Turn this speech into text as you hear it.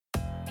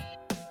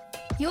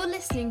You're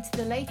listening to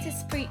the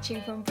latest preaching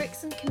from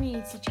Brixton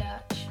Community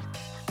Church.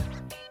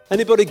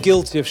 Anybody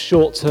guilty of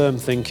short-term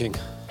thinking?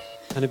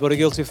 Anybody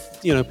guilty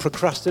of,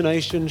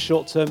 procrastination,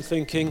 short-term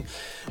thinking?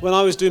 When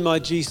I was doing my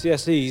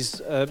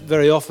GCSEs,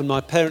 very often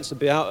my parents would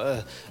be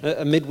out at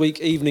a midweek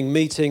evening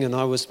meeting and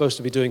I was supposed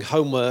to be doing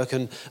homework,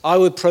 and I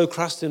would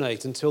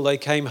procrastinate until they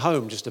came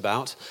home just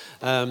about.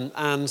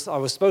 And I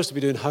was supposed to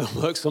be doing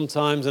homework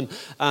sometimes, and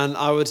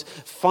I would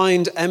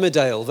find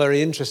Emmerdale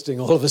very interesting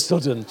all of a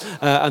sudden,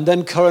 and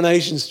then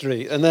Coronation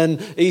Street, and then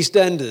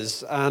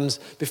EastEnders, and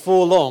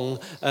before long,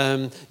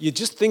 you're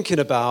just thinking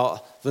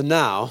about the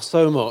now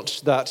so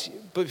much that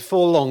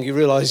before long you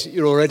realise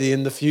you're already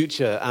in the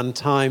future and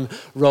time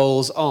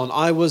rolls on.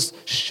 I was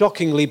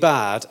shockingly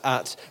bad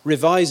at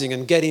revising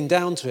and getting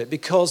down to it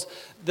because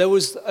there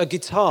was a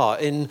guitar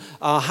in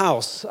our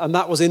house and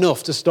that was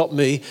enough to stop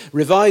me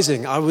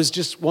revising. I was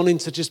just wanting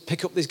to just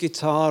pick up this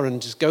guitar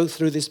and just go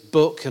through this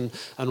book and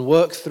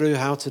work through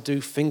how to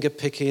do finger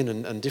picking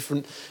and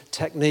different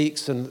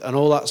techniques and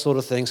all that sort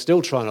of thing.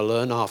 Still trying to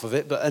learn half of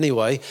it, but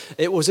anyway,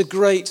 it was a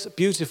great,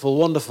 beautiful,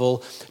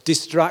 wonderful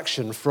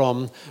distraction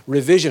from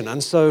revision.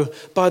 And so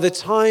by the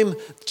time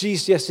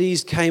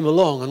GCSEs came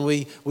along and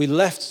we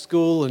left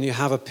school and you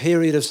have a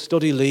period of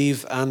study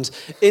leave, and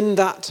in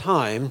that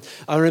time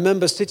I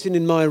remember sitting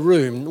in my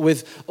room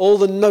with all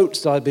the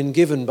notes I'd been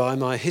given by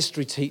my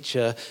history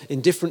teacher in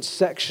different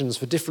sections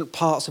for different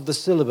parts of the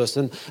syllabus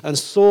and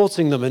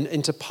sorting them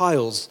into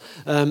piles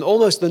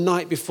almost the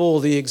night before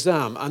the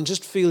exam, and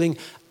just feeling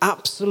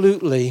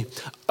absolutely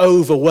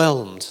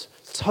overwhelmed,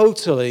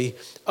 totally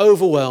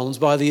overwhelmed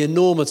by the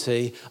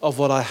enormity of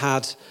what I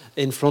had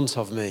in front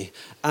of me.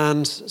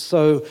 And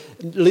so,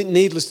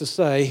 needless to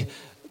say,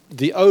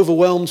 the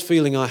overwhelmed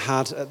feeling I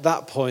had at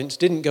that point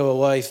didn't go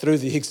away through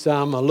the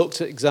exam. I looked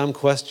at exam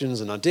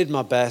questions and I did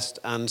my best,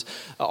 and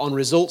on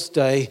results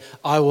day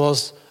I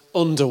was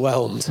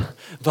underwhelmed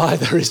by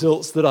the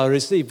results that I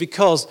received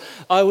because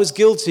I was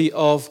guilty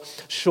of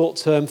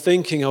short-term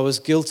thinking. I was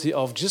guilty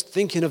of just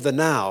thinking of the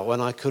now when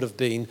I could have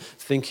been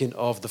thinking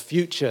of the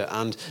future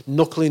and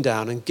knuckling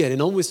down and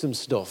getting on with some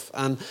stuff.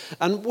 And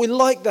we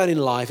like that in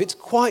life. It's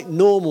quite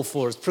normal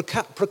for us.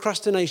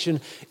 Procrastination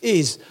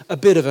is a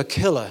bit of a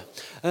killer.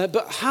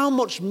 But how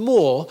much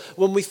more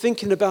when we're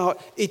thinking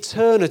about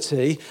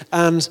eternity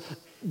and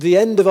the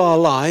end of our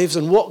lives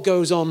and what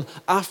goes on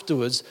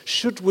afterwards?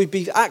 Should we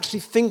be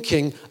actually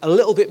thinking a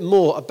little bit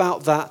more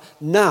about that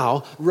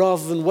now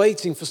rather than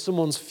waiting for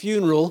someone's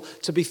funeral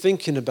to be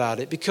thinking about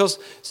it? Because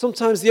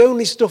sometimes the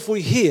only stuff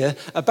we hear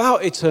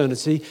about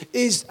eternity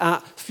is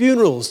at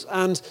funerals,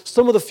 and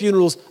some of the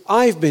funerals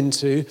I've been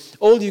to,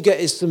 all you get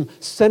is some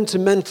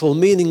sentimental,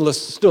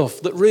 meaningless stuff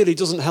that really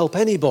doesn't help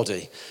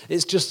anybody.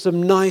 It's just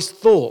some nice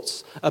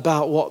thoughts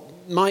about what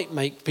might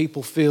make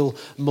people feel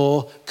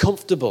more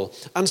comfortable.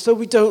 And so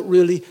we don't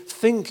really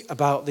think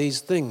about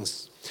these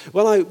things.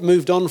 When I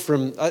moved on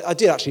from, I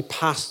did actually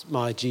pass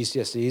my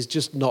GCSEs,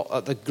 just not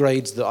at the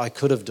grades that I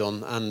could have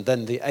done, and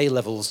then the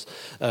A-levels,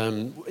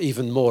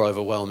 even more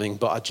overwhelming,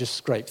 but I just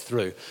scraped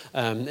through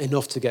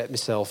enough to get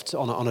myself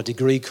on a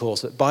degree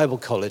course at Bible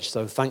College,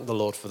 so thank the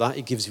Lord for that.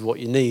 He gives you what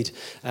you need,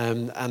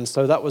 and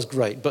so that was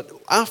great. But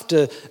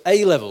after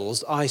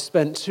A-levels, I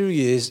spent 2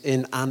 years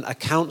in an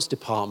accounts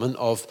department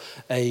of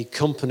a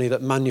company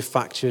that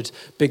manufactured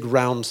big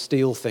round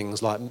steel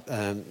things like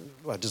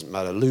it doesn't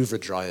matter, Louvre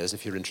dryers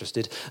if you're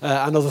interested,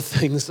 and other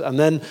things, and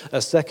then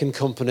a second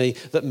company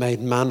that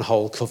made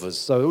manhole covers.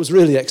 So it was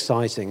really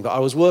exciting, but I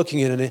was working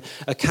in an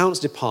accounts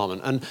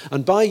department,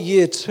 and by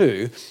year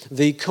 2,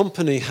 the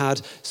company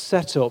had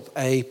set up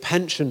a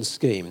pension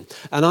scheme,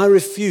 and I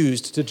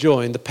refused to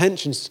join the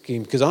pension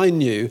scheme because I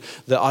knew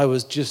that I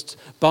was just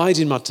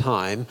biding my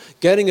time,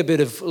 getting a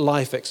bit of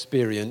life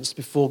experience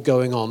before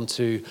going on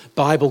to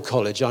Bible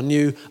college. I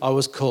knew I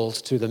was called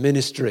to the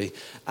ministry,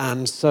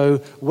 and so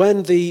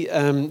when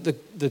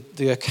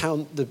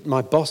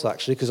my boss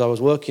actually, because I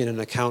was working in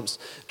accounts,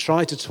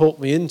 tried to talk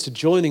me into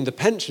joining the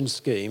pension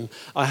scheme,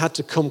 I had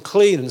to come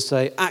clean and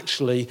say,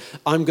 actually,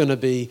 I'm going to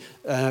be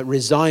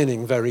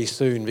resigning very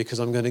soon because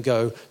I'm going to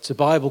go to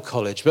Bible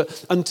college.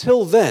 But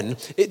until then,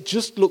 it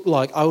just looked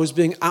like I was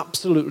being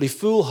absolutely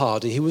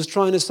foolhardy. He was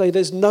trying to say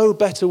there's no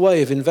better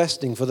way of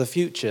investing for the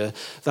future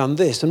than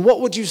this. And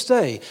what would you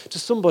say to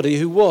somebody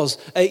who was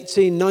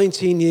 18,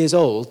 19 years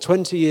old,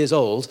 20 years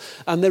old,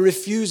 and they're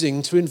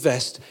refusing to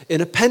invest in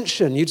a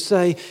pension? You'd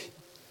say,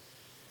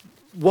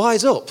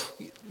 wise up,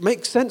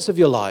 make sense of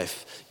your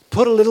life.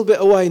 Put a little bit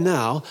away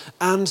now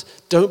and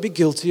don't be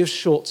guilty of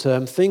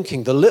short-term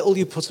thinking. The little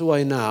you put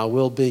away now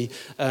will be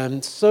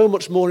so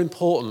much more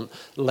important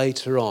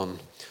later on.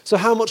 So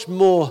how much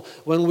more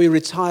when we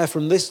retire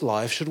from this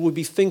life should we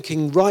be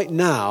thinking right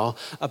now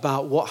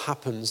about what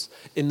happens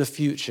in the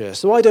future?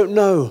 So I don't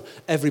know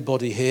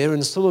everybody here,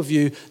 and some of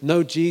you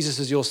know Jesus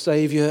as your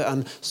Saviour,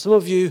 and some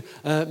of you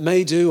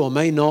may do or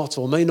may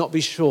not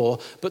be sure.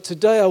 But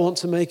today I want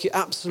to make it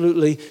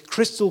absolutely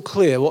crystal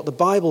clear what the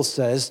Bible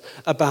says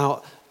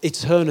about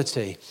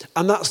eternity.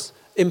 And that's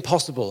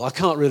impossible. I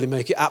can't really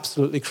make it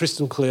absolutely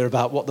crystal clear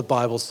about what the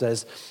Bible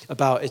says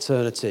about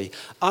eternity.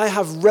 I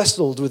have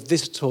wrestled with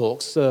this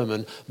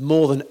sermon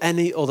more than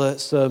any other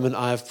sermon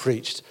I have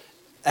preached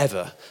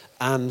ever.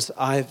 And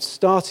I've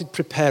started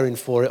preparing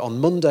for it on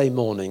Monday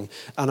morning.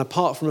 And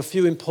apart from a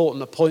few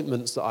important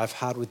appointments that I've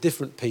had with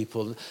different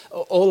people,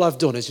 all I've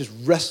done is just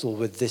wrestle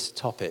with this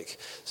topic.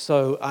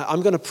 So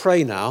I'm going to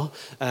pray now.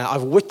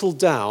 I've whittled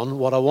down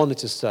what I wanted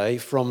to say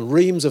from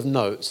reams of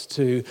notes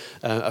to,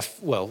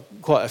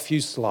 quite a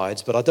few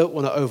slides, but I don't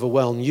want to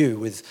overwhelm you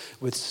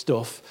with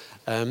stuff.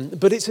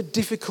 But it's a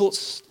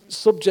difficult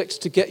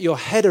subject to get your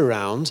head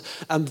around,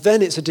 and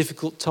then it's a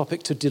difficult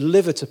topic to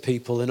deliver to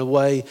people in a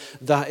way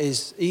that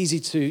is easy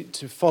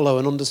to follow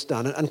and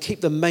understand and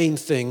keep the main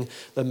thing.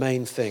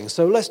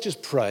 So let's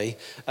just pray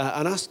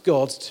and ask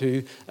God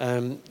to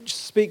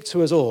speak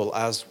to us all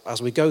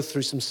as we go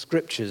through some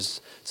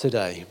scriptures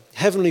today.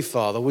 Heavenly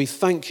Father, we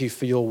thank you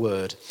for your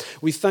word.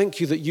 We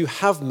thank you that you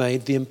have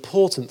made the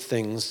important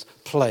things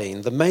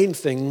plain. The main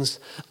things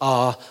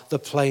are the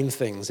plain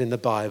things in the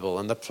Bible,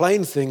 and the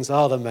plain things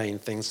are the main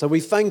things. So we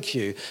thank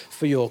you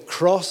for your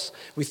cross.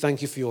 We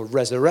thank you for your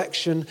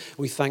resurrection.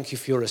 We thank you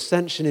for your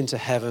ascension into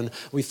heaven.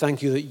 We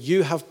thank you that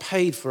you have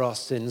paid for our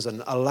sins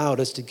and allowed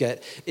us to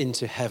get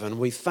into heaven.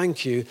 We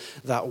thank you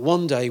that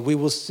one day we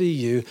will see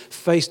you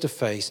face to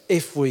face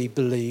if we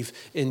believe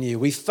in you.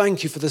 We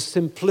thank you for the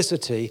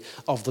simplicity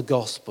of the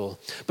gospel.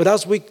 But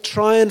as we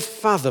try and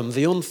fathom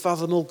the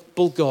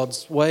unfathomable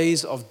God's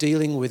ways of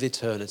dealing with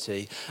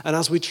eternity, and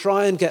as we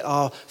try and get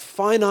our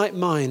finite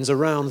minds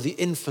around the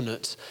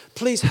infinite,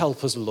 please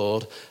help us,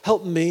 Lord.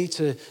 Help me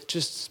to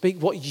just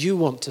speak what you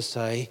want to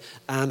say,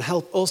 and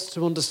help us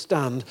to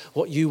understand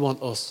what you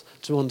want us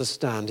to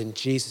understand, in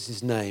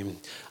Jesus' name.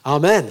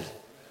 Amen.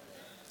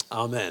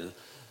 Amen.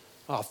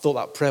 Oh, I thought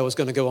that prayer was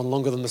going to go on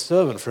longer than the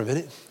sermon for a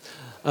minute.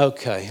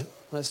 Okay,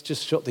 let's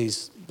just shut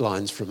these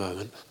blinds for a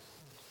moment.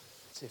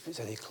 See if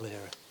it's any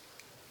clearer.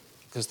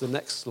 Because the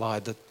next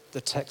slide,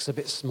 the text's a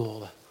bit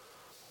smaller.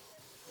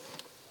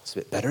 It's a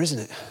bit better, isn't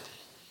it?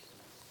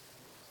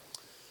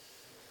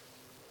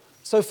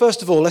 So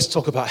first of all, let's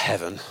talk about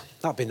heaven.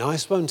 That'd be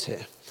nice, won't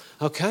it?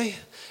 Okay?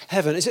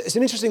 Heaven. It's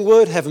an interesting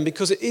word, heaven,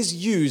 because it is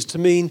used to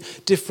mean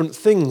different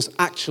things,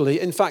 actually.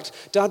 In fact,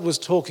 Dad was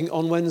talking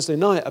on Wednesday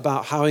night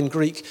about how in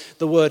Greek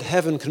the word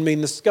heaven can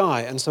mean the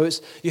sky. And so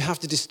you have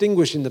to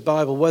distinguish in the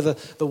Bible whether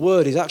the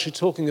word is actually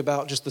talking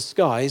about just the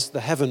skies,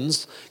 the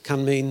heavens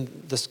can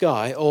mean the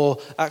sky, or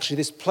actually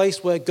this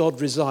place where God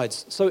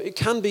resides. So it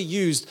can be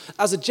used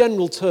as a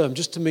general term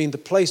just to mean the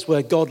place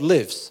where God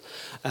lives.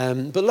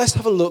 But let's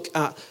have a look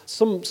at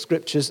some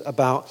scriptures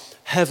about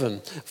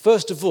heaven.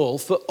 First of all,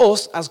 for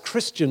us as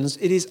Christians,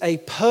 it is a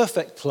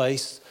perfect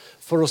place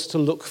for us to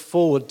look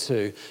forward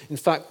to. In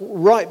fact,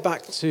 right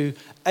back to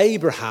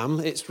Abraham,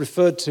 it's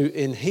referred to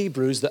in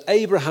Hebrews that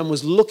Abraham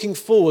was looking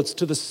forwards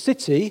to the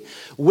city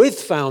with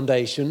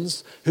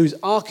foundations whose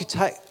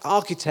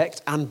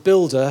architect and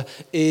builder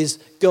is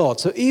God.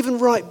 So even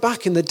right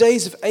back in the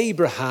days of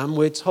Abraham,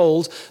 we're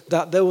told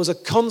that there was a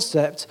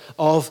concept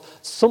of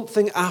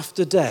something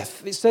after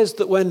death. It says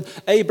that when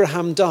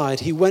Abraham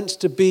died, he went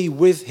to be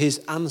with his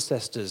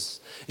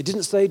ancestors. It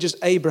didn't say just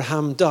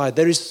Abraham died.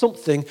 There is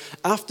something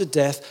after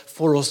death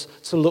for us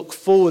to look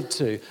forward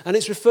to. And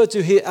it's referred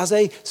to here as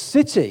a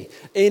city.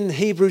 In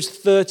Hebrews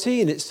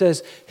 13, it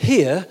says,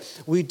 here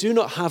we do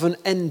not have an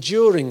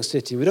enduring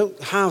city. We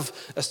don't have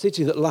a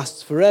city that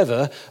lasts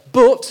forever,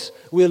 but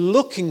we're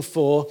looking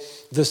for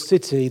the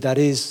city that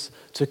is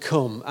to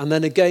come. And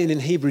then again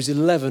in Hebrews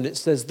 11, it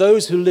says,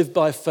 those who live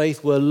by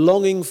faith were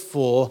longing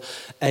for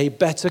a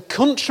better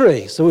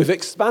country. So we've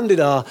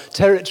expanded our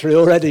territory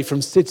already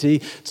from city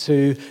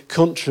to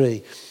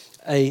country,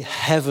 a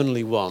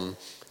heavenly one.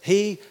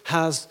 He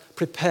has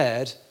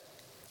prepared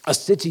a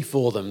city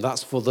for them.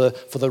 That's for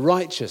the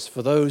righteous,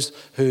 for those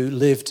who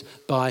lived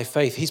by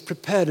faith. He's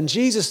prepared. And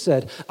Jesus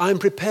said, I'm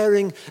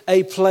preparing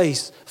a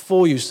place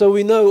for you. So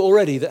we know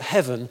already that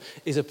heaven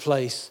is a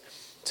place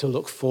to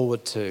look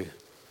forward to.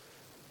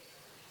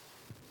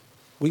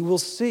 We will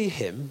see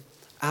him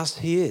as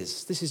he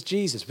is. This is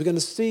Jesus. We're going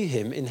to see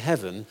him in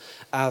heaven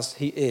as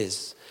he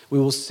is. We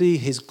will see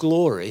his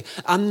glory.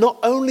 And not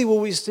only will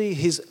we see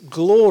his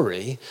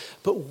glory,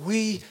 but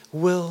we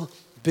will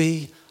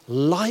be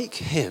like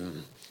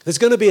him. There's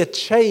going to be a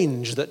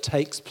change that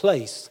takes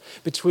place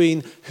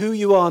between who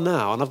you are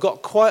now, and I've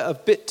got quite a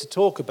bit to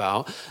talk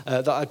about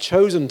that I've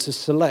chosen to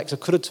select. I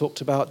could have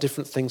talked about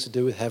different things to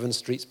do with heaven,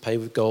 streets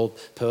paved with gold,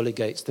 pearly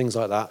gates, things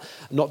like that.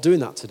 I'm not doing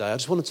that today. I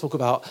just want to talk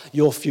about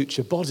your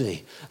future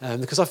body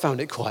because I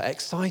found it quite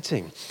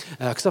exciting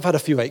because I've had a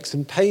few aches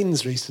and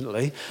pains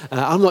recently.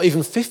 I'm not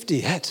even 50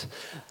 yet.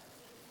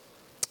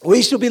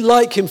 We shall be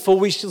like him, for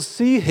we shall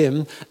see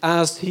him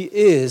as he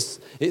is.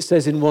 It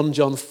says in 1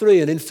 John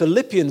 3, and in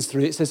Philippians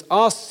 3, it says,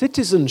 our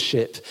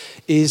citizenship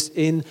is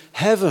in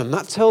heaven.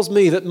 That tells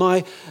me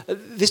that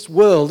this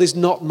world is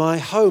not my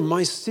home.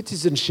 My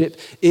citizenship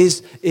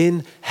is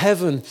in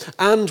heaven.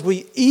 And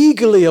we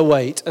eagerly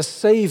await a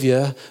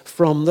Saviour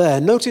from there.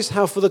 Notice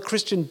how for the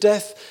Christian,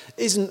 death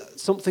isn't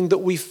something that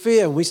we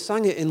fear. We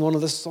sang it in one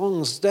of the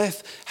songs.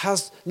 Death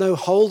has no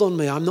hold on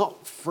me. I'm not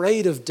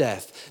afraid of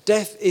death.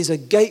 Death is a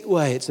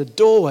gateway. It's a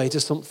doorway to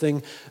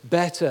something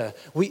better.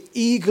 We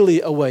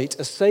eagerly await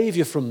a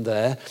Saviour from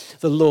there,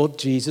 the Lord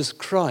Jesus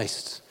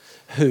Christ,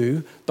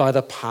 who, by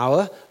the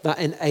power that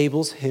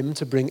enables him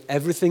to bring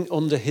everything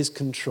under his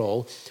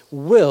control,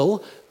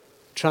 will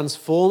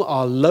transform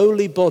our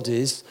lowly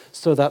bodies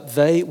so that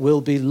they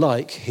will be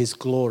like his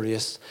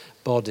glorious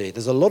body.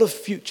 There's a lot of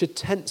future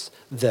tense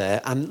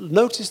there, and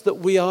notice that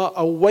we are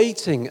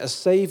awaiting a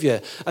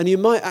Saviour. And you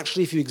might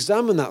actually, if you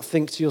examine that,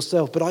 think to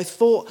yourself, but I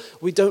thought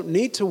we don't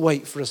need to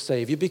wait for a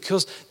Saviour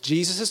because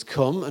Jesus has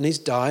come and he's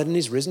died and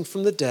he's risen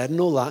from the dead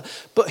and all that,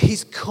 but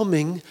he's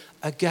coming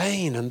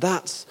again. And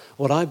that's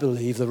what I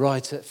believe the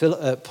writer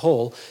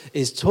Paul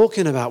is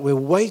talking about. We're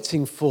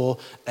waiting for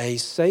a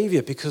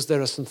Saviour because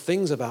there are some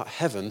things about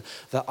heaven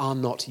that are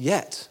not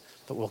yet.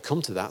 But we'll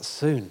come to that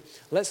soon.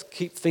 Let's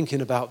keep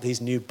thinking about these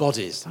new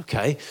bodies,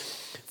 okay?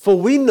 For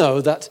we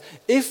know that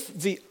if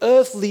the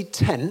earthly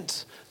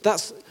tent,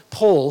 that's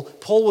Paul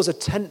was a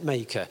tent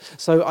maker.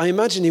 So I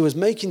imagine he was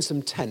making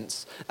some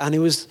tents and he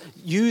was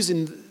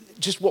using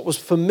just what was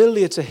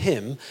familiar to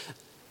him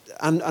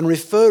and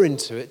referring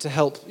to it to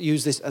help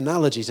use this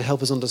analogy to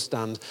help us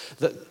understand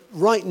that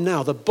right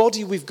now, the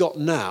body we've got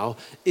now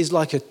is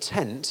like a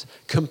tent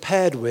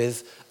compared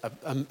with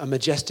a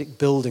majestic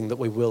building that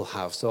we will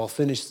have. So I'll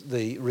finish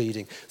the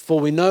reading. For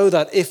we know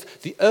that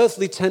if the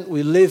earthly tent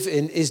we live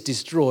in is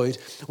destroyed,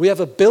 we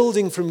have a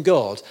building from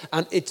God,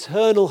 an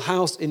eternal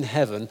house in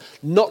heaven,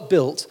 not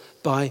built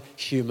by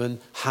human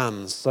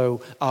hands.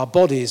 So our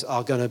bodies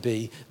are going to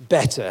be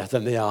better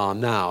than they are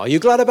now. Are you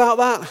glad about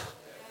that?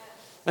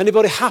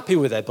 Anybody happy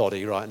with their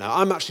body right now?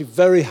 I'm actually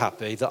very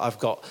happy that I've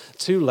got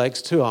 2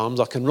 legs, 2 arms.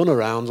 I can run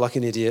around like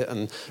an idiot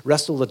and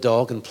wrestle the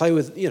dog and play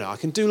with, I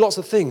can do lots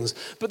of things.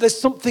 But there's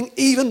something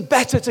even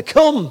better to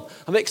come.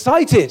 I'm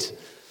excited.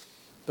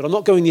 But I'm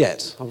not going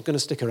yet. I'm going to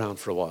stick around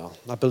for a while.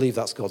 I believe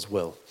that's God's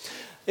will.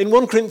 In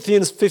 1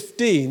 Corinthians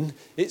 15,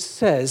 it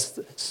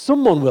says,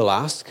 someone will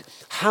ask,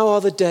 how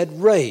are the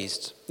dead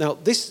raised? Now,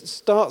 this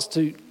starts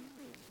to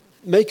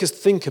make us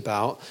think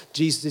about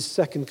Jesus'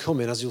 second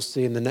coming, as you'll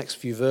see in the next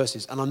few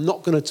verses. And I'm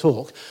not going to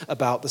talk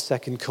about the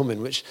second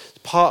coming, which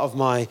part of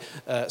my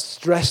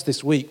stress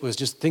this week was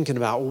just thinking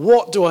about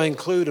what do I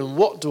include and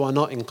what do I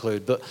not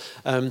include. But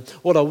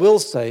what I will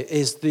say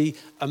is the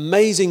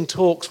amazing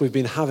talks we've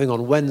been having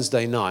on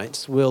Wednesday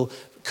nights will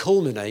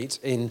culminate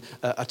in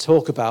a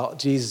talk about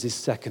Jesus'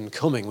 second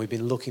coming. We've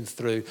been looking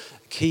through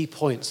key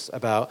points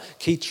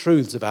key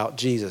truths about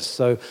Jesus.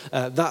 So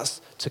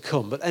that's to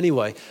come. But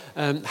anyway,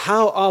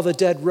 how are the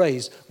dead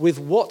raised? With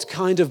what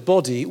kind of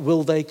body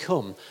will they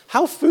come?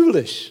 How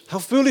foolish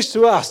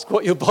to ask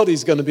what your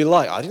body's going to be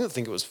like. I didn't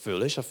think it was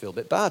foolish. I feel a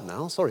bit bad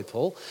now. Sorry,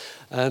 Paul.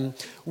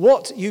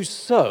 What you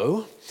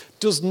sow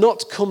does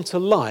not come to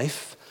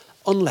life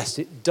unless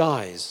it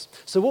dies.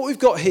 So what we've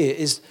got here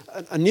is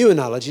a new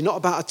analogy, not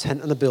about a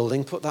tent and a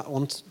building. Put that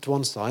one to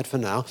one side for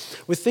now.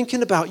 We're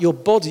thinking about your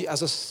body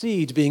as a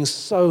seed being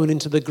sown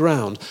into the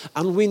ground.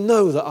 And we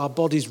know that our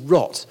bodies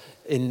rot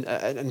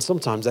and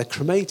sometimes they're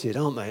cremated,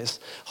 aren't they? It's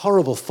a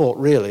horrible thought,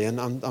 really, and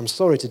I'm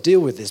sorry to deal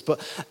with this, but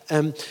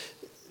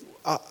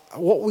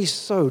what we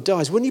sow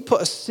dies. When you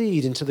put a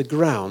seed into the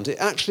ground, it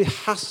actually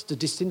has to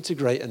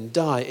disintegrate and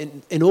die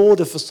in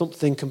order for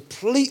something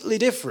completely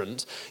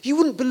different. You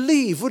wouldn't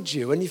believe, would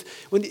you?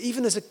 When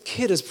even as a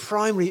kid, as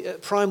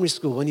primary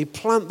school, when you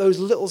plant those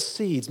little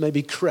seeds,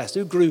 maybe cress.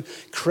 Who grew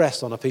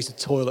cress on a piece of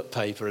toilet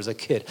paper as a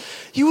kid?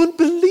 You wouldn't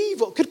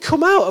believe what could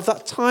come out of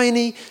that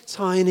tiny,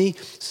 tiny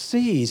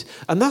seed.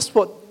 And that's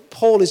what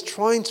Paul is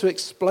trying to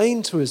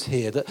explain to us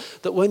here,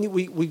 that when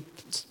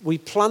we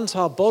plant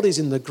our bodies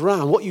in the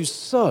ground, what you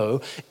sow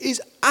is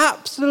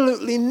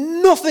absolutely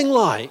nothing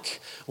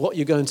like what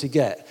you're going to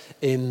get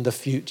in the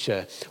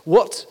future.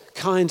 What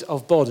kind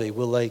of body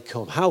will they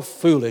come? How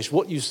foolish.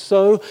 What you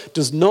sow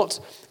does not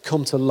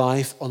come to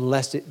life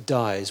unless it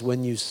dies.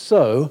 When you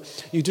sow,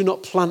 you do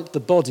not plant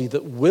the body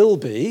that will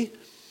be,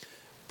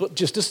 but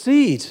just a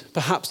seed,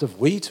 perhaps of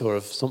wheat or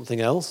of something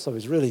else. So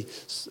he's really,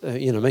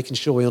 making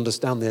sure we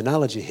understand the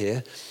analogy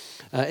here.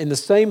 In the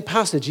same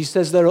passage, he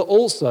says there are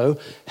also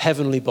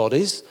heavenly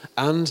bodies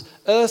and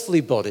earthly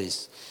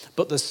bodies.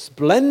 But the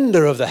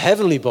splendor of the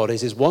heavenly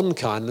bodies is one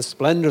kind, the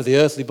splendor of the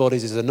earthly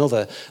bodies is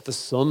another. The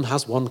sun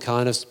has one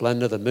kind of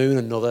splendor, the moon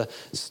another,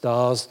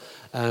 stars.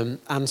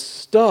 And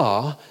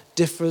star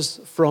differs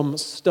from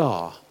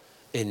star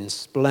in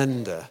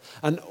splendor.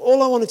 And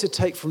all I wanted to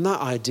take from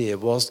that idea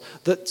was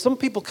that some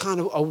people kind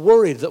of are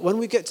worried that when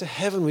we get to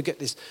heaven, we get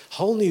this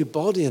whole new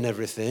body and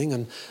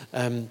everything,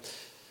 and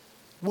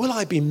will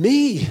I be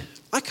me?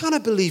 I kind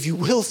of believe you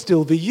will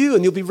still be you,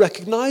 and you'll be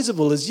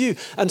recognizable as you.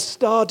 And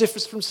star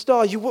differs from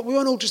star. We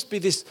won't all just be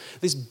this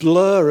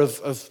blur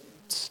of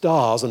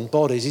stars and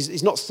bodies.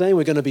 He's not saying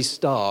we're going to be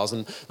stars,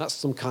 and that's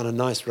some kind of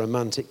nice,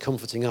 romantic,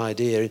 comforting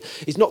idea.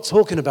 He's not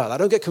talking about that.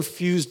 Don't get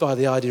confused by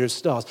the idea of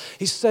stars.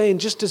 He's saying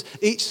just as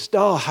each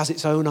star has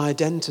its own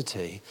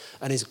identity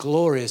and is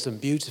glorious and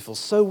beautiful,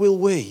 so will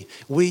we.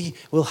 We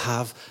will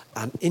have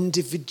an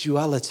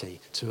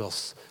individuality to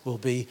us, will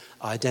be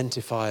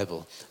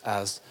identifiable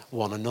as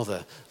one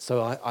another.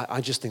 So I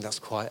just think that's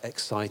quite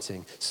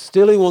exciting.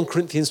 Still in 1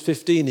 Corinthians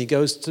 15, he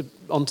goes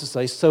on to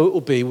say, so it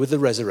will be with the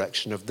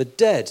resurrection of the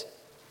dead.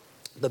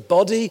 The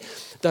body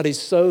that is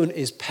sown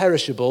is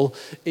perishable,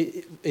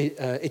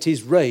 it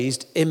is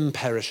raised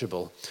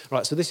imperishable.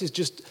 Right, so this is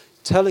just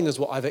telling us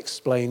what I've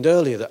explained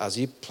earlier, that as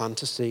you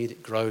plant a seed,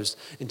 it grows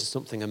into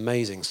something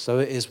amazing. So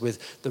it is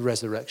with the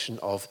resurrection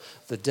of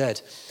the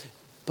dead.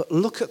 But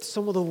look at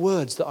some of the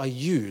words that I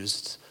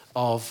used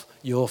of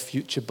your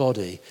future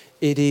body.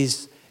 It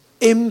is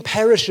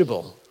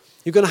imperishable.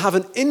 You're going to have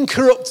an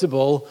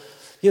incorruptible,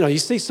 you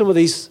see some of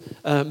these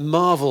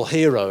Marvel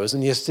heroes,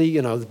 and you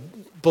see,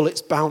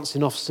 bullets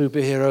bouncing off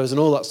superheroes and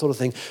all that sort of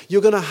thing.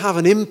 You're going to have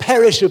an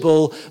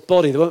imperishable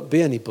body. There won't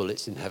be any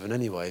bullets in heaven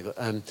anyway, but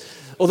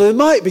although there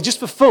might be, just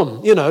for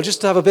fun, just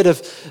to have a bit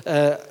of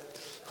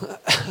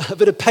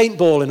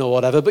paintballing or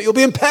whatever, but you'll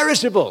be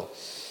imperishable.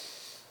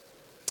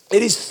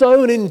 It is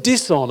sown in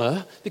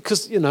dishonor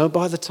because,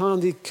 by the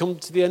time you come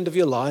to the end of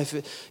your life,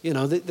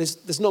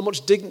 there's not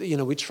much dignity.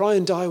 We try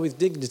and die with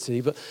dignity,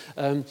 but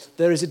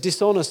there is a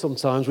dishonor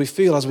sometimes we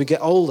feel as we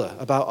get older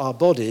about our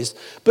bodies.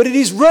 But it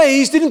is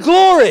raised in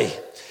glory.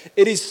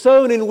 It is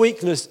sown in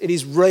weakness. It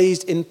is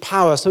raised in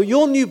power. So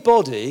your new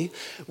body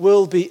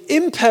will be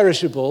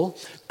imperishable,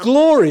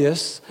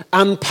 glorious,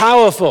 and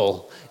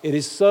powerful. It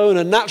is sown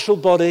a natural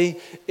body.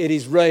 It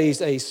is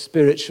raised a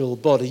spiritual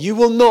body. You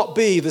will not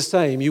be the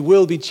same. You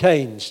will be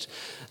changed.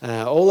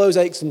 All those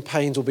aches and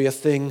pains will be a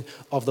thing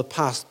of the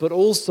past, but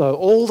also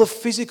all the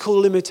physical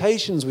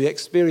limitations we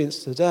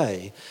experience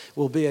today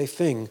will be a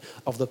thing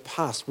of the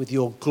past with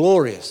your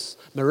glorious,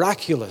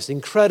 miraculous,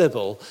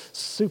 incredible,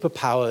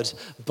 superpowered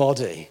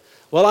body.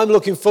 Well, I'm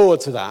looking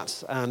forward to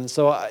that. And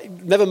so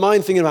never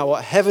mind thinking about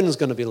what heaven's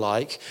going to be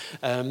like,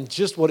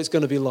 just what it's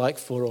going to be like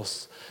for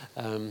us.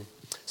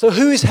 So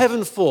who is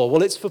heaven for?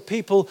 Well, it's for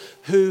people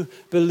who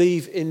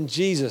believe in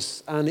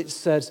Jesus. And it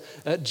says,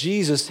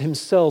 Jesus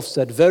himself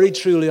said, very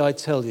truly I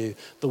tell you,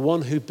 the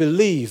one who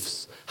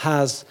believes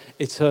has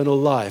eternal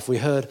life. We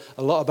heard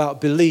a lot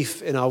about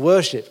belief in our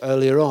worship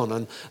earlier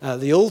on.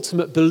 And the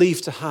ultimate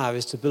belief to have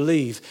is to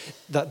believe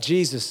that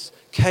Jesus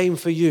came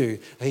for you,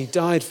 he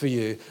died for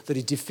you, that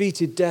he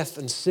defeated death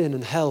and sin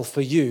and hell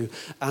for you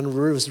and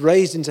was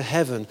raised into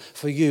heaven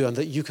for you, and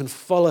that you can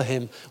follow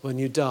him when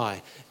you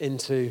die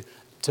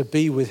to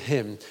be with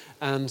him.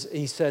 And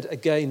he said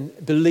again,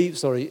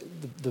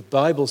 the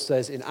Bible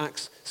says in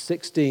Acts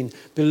 16,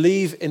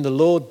 believe in the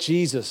Lord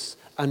Jesus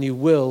and you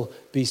will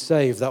be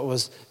saved. That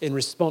was in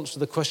response to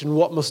the question,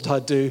 what must I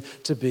do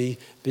to be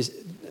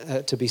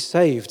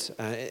saved?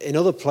 In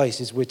other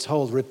places we're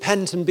told,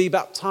 repent and be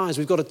baptized.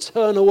 We've got to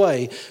turn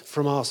away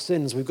from our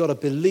sins. We've got to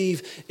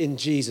believe in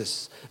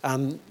Jesus.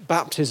 And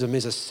baptism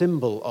is a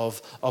symbol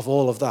of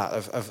all of that,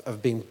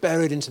 of being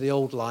buried into the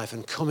old life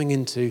and coming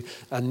into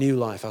a new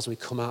life as we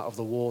come out of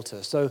the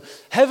water. So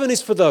heaven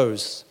is for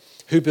those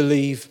who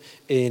believe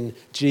in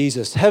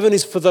Jesus. Heaven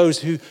is for those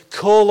who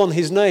call on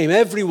his name.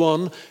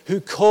 Everyone who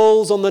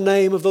calls on the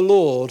name of the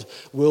Lord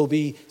will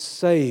be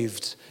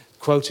saved.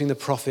 Quoting the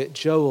prophet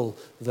Joel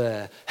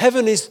there.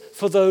 Heaven is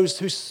for those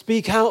who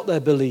speak out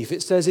their belief.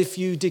 It says, if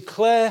you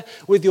declare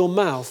with your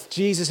mouth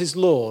Jesus is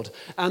Lord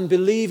and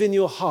believe in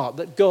your heart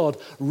that God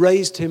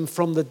raised him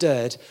from the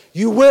dead,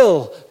 you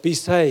will be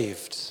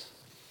saved.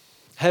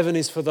 Heaven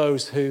is for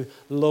those who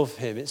love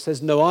him. It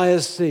says, no eye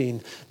has seen,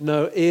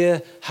 no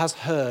ear has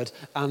heard,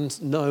 and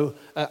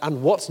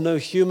what no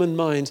human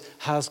mind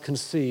has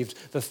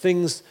conceived. The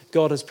things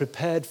God has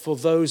prepared for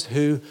those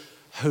who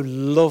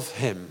love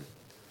him.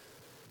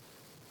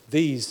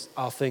 These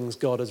are things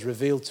God has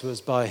revealed to us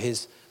by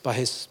his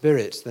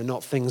Spirit. They're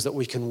not things that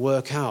we can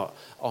work out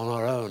on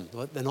our own.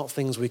 They're not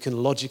things we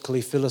can logically,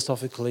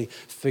 philosophically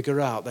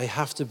figure out. They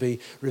have to be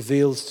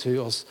revealed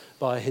to us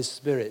by his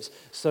Spirit.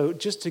 So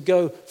just to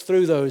go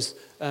through those,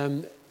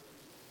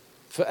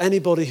 for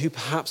anybody who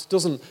perhaps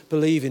doesn't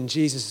believe in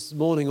Jesus this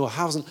morning or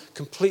hasn't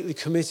completely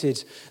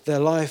committed their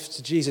life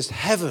to Jesus,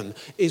 heaven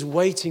is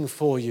waiting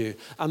for you.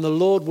 And the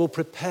Lord will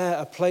prepare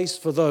a place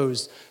for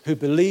those who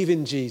believe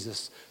in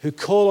Jesus, who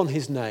call on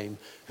his name,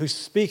 who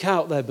speak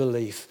out their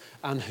belief,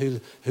 and who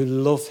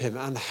love him.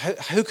 And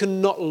who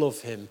can not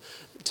love him?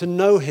 To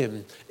know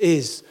him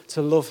is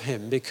to love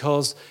him,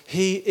 because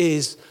he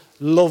is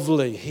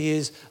lovely, he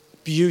is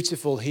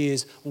beautiful, he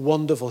is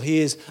wonderful, he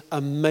is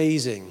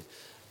amazing.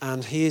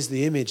 And he is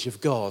the image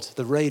of God,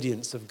 the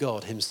radiance of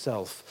God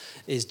himself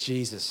is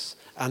Jesus.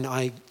 And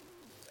I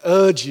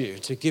urge you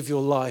to give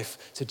your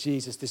life to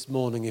Jesus this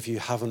morning if you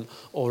haven't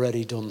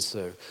already done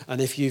so.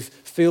 And if you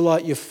feel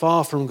like you're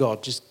far from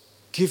God, just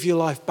Give your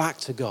life back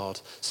to God.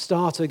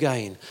 Start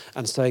again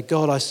and say,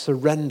 God, I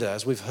surrender.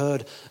 As we've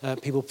heard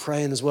people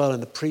praying as well in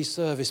the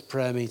pre-service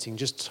prayer meeting,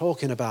 just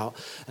talking about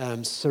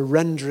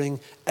surrendering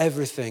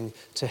everything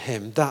to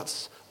him.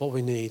 That's what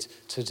we need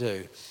to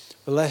do.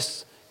 But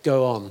let's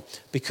go on,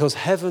 because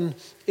heaven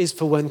is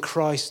for when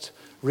Christ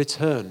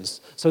returns.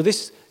 So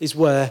this is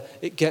where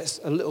it gets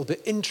a little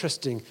bit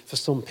interesting for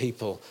some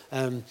people,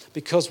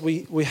 because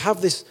we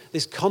have this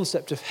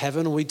concept of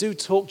heaven, and we do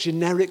talk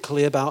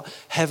generically about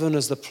heaven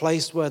as the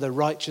place where the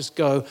righteous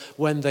go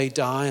when they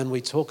die, and we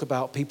talk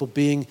about people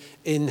being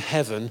in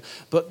heaven.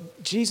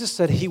 But Jesus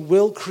said he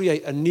will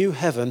create a new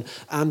heaven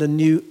and a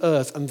new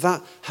earth, and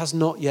that has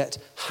not yet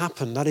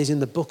happened. That is in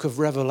the book of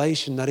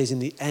Revelation. That is in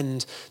the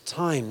end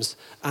times.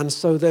 And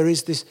so there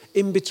is this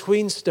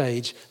in-between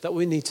stage that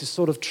we need to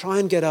sort of try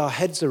and get our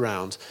heads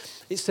around.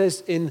 It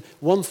says in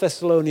 1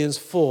 Thessalonians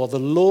 4, the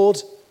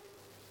Lord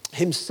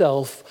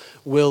himself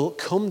will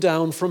come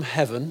down from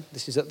heaven.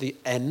 This is at the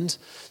end.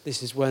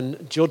 This is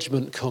when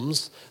judgment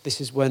comes.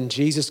 This is when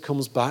Jesus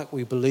comes back.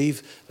 We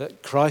believe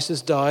that Christ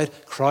has died,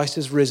 Christ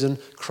has risen,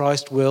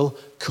 Christ will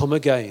come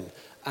again.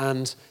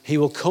 And he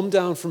will come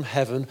down from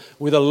heaven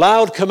with a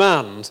loud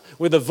command,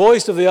 with the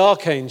voice of the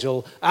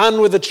archangel, and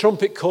with the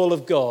trumpet call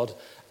of God.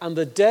 And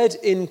the dead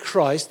in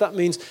Christ, that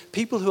means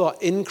people who are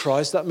in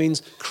Christ, that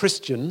means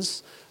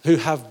Christians who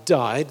have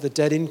died, the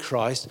dead in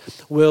Christ,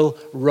 will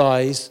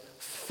rise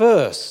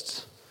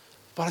first.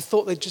 But I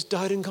thought they'd just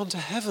died and gone to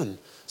heaven.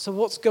 So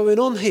what's going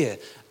on here?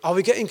 Are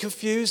we getting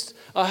confused?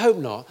 I hope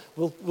not.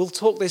 We'll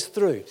talk this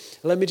through.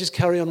 Let me just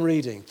carry on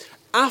reading.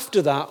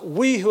 After that,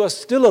 we who are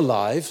still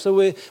alive, so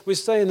we're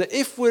saying that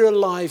if we're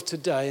alive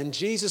today and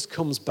Jesus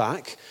comes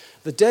back,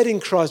 the dead in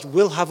Christ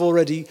will have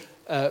already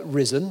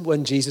risen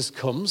when Jesus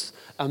comes,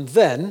 and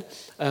then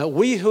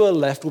we who are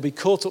left will be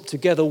caught up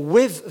together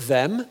with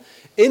them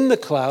in the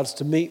clouds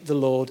to meet the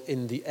Lord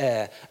in the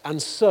air.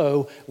 And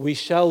so we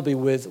will be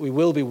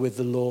with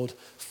the Lord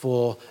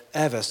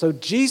forever. So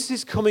Jesus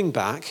is coming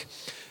back.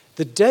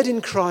 The dead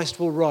in Christ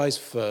will rise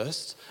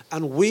first,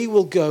 and we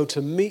will go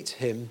to meet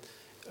him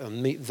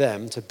and meet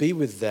them, to be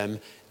with them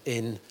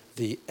in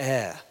the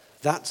air.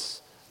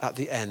 That's at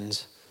the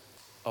end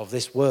of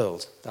this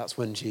world. That's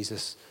when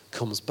Jesus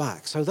comes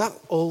back. So that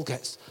all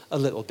gets a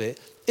little bit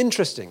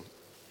interesting.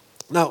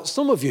 Now,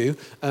 some of you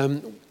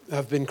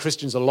have been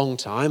Christians a long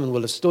time and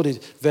will have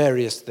studied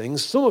various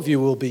things. Some of you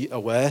will be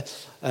aware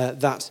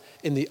that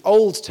in the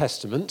Old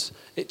Testament,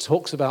 it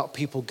talks about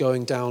people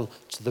going down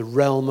to the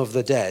realm of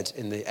the dead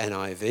in the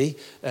NIV.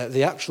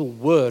 The actual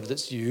word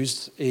that's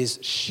used is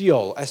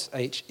Sheol,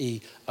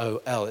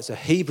 S-H-E-O-L. It's a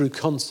Hebrew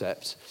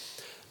concept.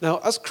 Now,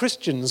 as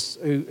Christians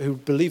who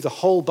believe the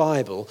whole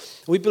Bible,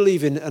 we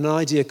believe in an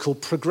idea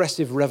called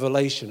progressive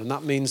revelation, and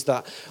that means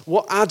that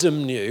what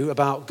Adam knew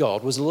about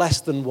God was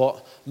less than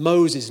what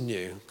Moses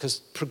knew, because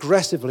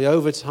progressively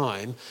over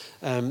time,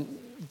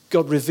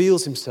 God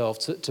reveals himself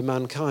to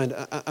mankind.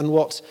 And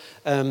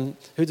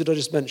who did I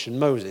just mention?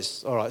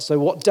 Moses. All right, so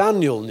what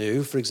Daniel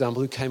knew, for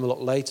example, who came a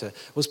lot later,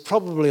 was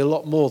probably a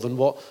lot more than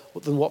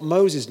what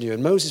Moses knew.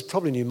 And Moses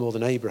probably knew more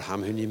than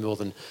Abraham, who knew more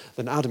than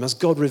Adam, as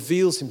God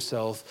reveals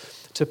himself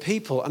to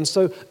people. And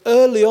so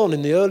early on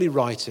in the early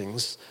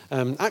writings,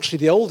 actually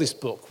the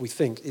oldest book we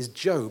think is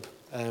Job,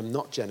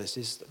 not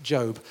Genesis,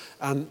 Job.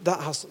 And that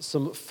has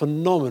some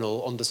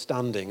phenomenal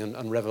understanding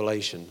and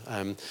revelation.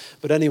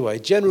 But anyway,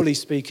 generally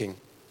speaking,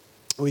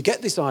 we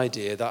get this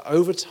idea that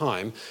over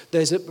time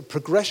there's a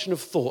progression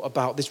of thought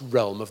about this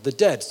realm of the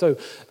dead. So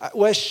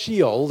where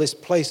Sheol, this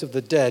place of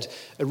the dead,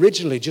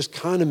 originally just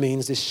kind of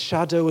means this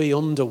shadowy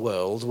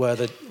underworld where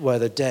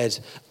the dead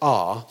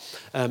are.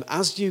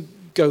 As you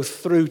go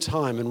through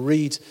time and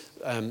read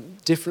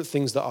different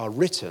things that are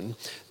written,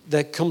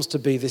 there comes to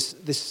be this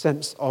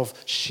sense of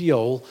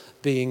Sheol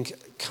being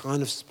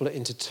kind of split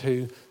into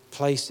two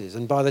places.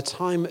 And by the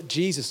time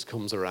Jesus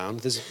comes around,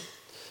 there's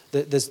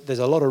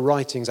a lot of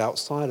writings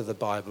outside of the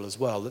Bible as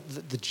well.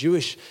 The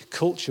Jewish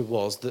culture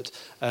was that,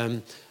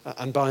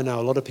 and by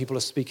now a lot of people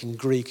are speaking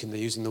Greek and they're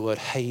using the word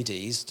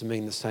Hades to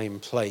mean the same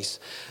place.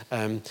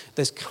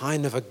 There's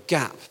kind of a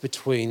gap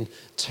between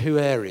two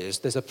areas.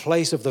 There's a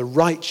place of the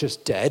righteous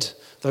dead,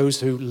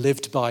 those who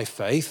lived by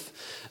faith,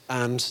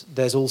 and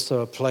there's also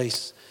a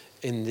place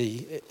in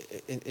the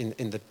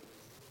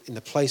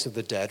place of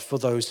the dead for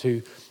those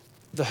who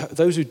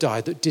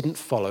died that didn't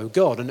follow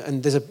God.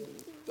 And there's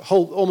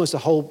almost a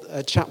whole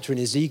chapter in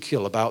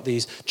Ezekiel about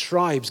these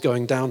tribes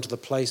going down to the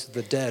place of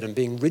the dead and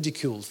being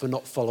ridiculed for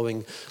not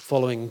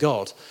following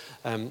God.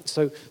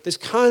 So there's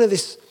kind of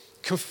this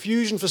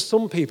confusion for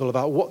some people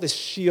about what this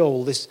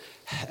Sheol, this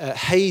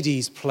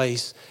Hades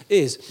place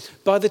is.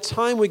 By the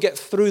time we get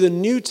through the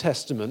New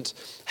Testament,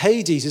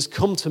 Hades has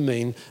come to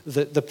mean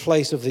the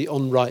place of the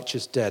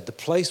unrighteous dead, the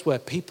place where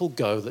people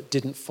go that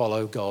didn't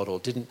follow God or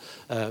didn't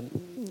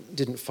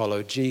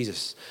follow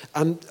Jesus.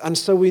 And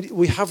so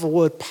we have the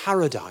word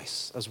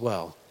paradise as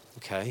well.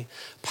 Okay,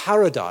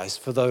 paradise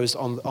for those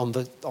on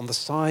the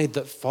side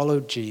that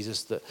followed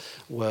Jesus, that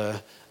were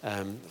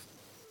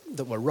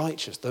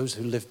righteous, those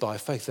who lived by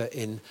faith. They're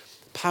in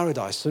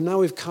paradise. So now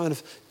we've kind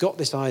of got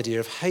this idea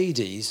of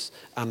Hades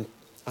and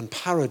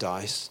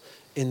paradise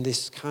in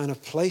this kind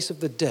of place of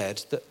the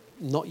dead that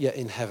not yet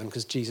in heaven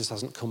because Jesus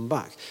hasn't come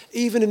back.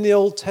 Even in the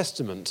Old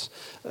Testament,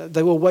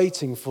 they were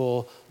waiting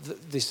for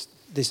this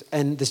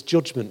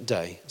judgment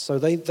day. So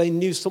they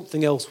knew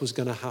something else was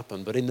going to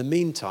happen. But in the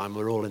meantime,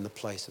 we're all in the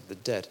place of the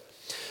dead.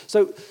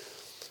 So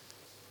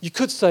you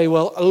could say,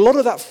 well, a lot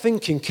of that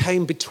thinking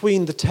came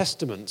between the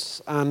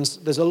Testaments, and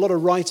there's a lot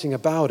of writing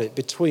about it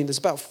there's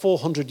about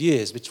 400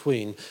 years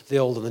between the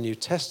Old and the New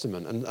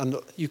Testament, and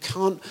you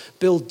can't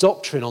build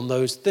doctrine on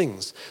those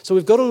things. So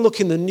we've got to look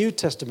in the New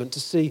Testament to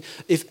see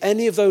if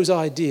any of those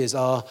ideas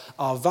are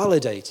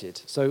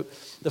validated. So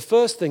the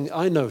first thing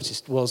I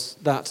noticed was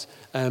that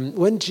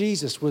when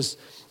Jesus was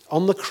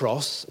on the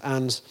cross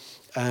and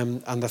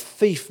the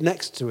thief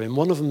next to him,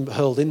 one of them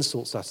hurled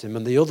insults at him,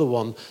 and the other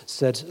one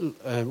said,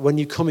 when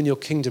you come in your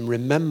kingdom,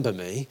 remember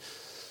me.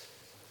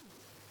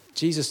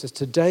 Jesus says,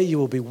 today you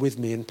will be with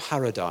me in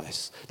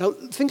paradise. Now,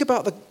 think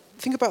about the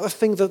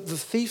thing that the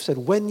thief said,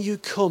 when you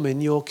come in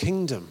your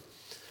kingdom.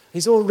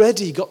 He's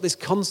already got this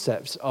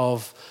concept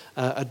of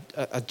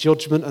a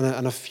judgment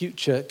and a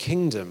future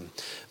kingdom.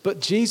 But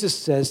Jesus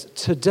says,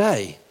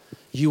 today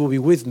you will be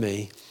with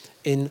me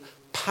in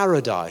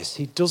paradise.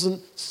 He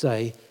doesn't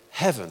say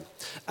heaven.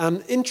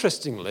 And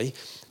interestingly,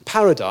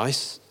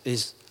 paradise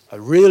is a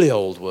really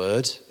old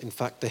word. In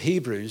fact, the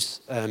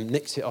Hebrews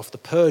nicked it off the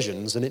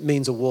Persians, and it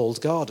means a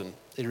walled garden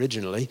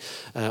originally,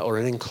 or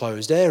an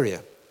enclosed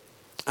area.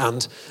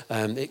 And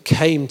it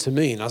came to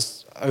mean,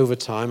 as over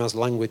time, as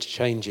language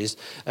changes,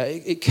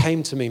 it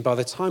came to mean, by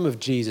the time of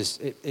Jesus,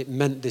 it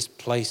meant this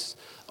place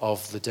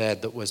of the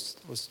dead that was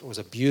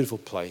a beautiful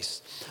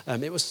place.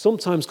 It was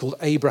sometimes called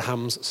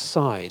Abraham's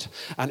side.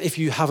 And if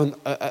you have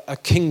a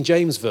King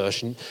James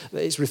version,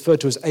 it's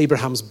referred to as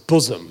Abraham's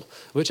bosom,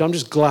 which I'm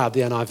just glad the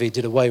NIV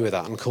did away with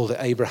that and called it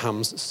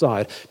Abraham's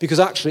side,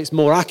 because actually it's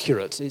more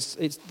accurate.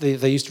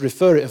 They used to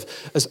refer it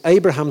as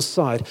Abraham's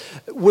side,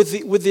 with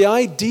the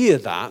idea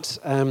that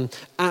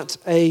at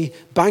a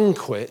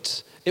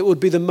banquet, it would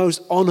be the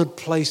most honored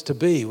place to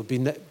be. It would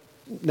be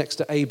next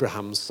to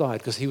Abraham's side,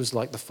 because he was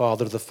like the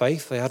father of the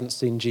faith. They hadn't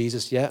seen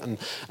Jesus yet.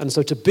 And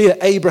so to be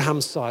at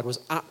Abraham's side was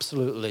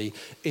absolutely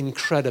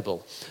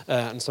incredible.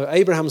 And so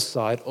Abraham's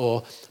side,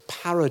 or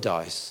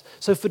paradise.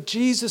 So for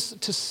Jesus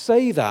to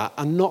say that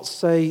and not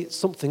say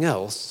something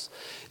else,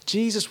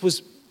 Jesus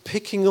was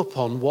picking up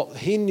on what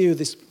he knew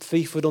this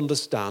thief would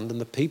understand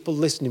and the people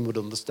listening would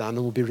understand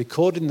and would be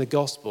recorded in the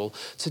gospel.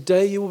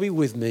 Today you will be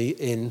with me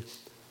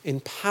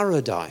in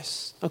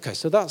paradise. Okay,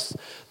 so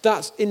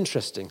that's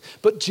interesting.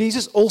 But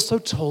Jesus also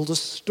told a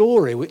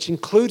story which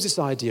includes this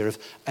idea of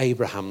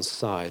Abraham's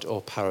side,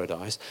 or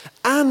paradise,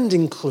 and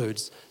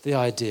includes the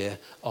idea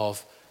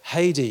of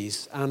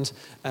Hades. And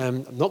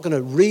I'm not going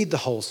to read the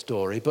whole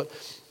story, but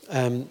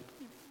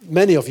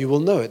many of you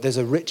will know it. There's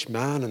a rich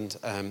man, and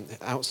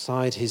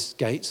outside his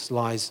gates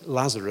lies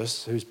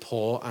Lazarus, who's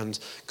poor and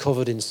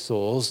covered in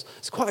sores.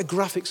 It's quite a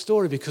graphic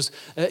story because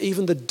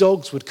even the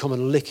dogs would come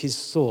and lick his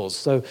sores.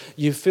 So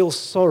you feel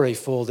sorry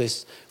for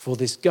this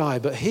guy,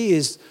 but he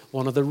is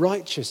one of the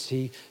righteous.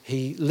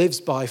 He lives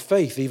by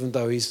faith, even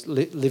though he's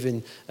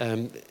living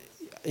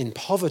in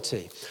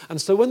poverty. And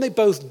so when they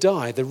both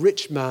die, the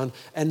rich man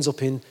ends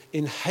up in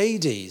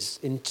Hades,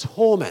 in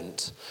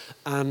torment,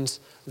 and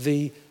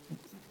the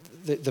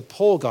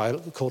poor guy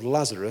called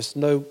Lazarus,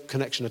 no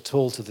connection at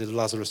all to the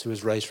Lazarus who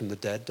was raised from the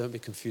dead. Don't be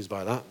confused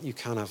by that. You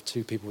can have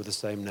two people with the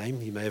same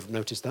name. You may have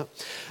noticed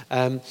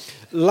that.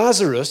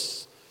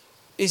 Lazarus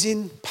is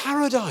in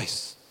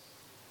paradise.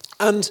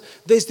 And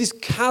there's this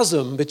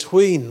chasm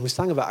between. We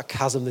sang about a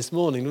chasm this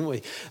morning, didn't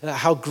we?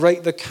 How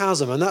great the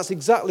chasm. And that's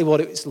exactly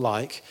what it's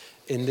like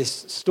in this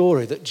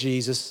story that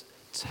Jesus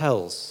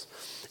tells.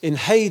 In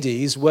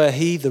Hades, where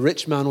the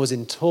rich man, was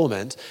in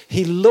torment,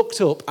 he looked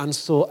up and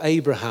saw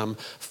Abraham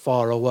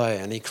far away,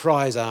 and he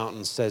cries out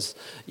and says,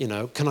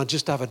 can I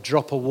just have a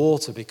drop of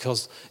water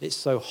because it's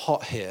so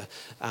hot here?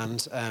 And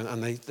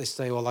they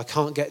say, well, I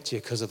can't get to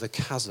you because of the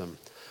chasm.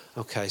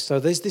 Okay, so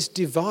there's this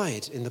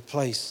divide in the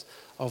place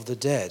of the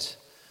dead,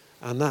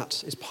 and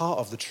that is part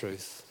of the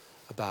truth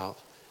about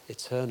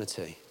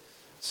eternity.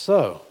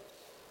 So,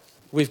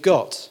 we've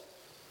got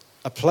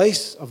a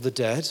place of the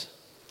dead.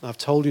 I've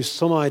told you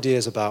some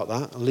ideas about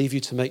that. I'll leave you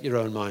to make your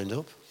own mind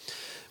up.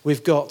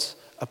 We've got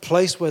a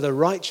place where the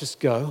righteous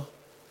go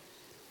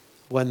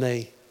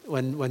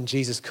when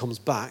Jesus comes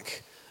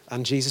back,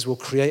 and Jesus will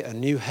create a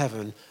new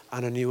heaven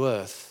and a new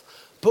earth.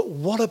 But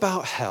what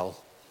about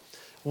hell?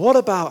 What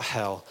about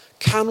hell?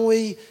 Can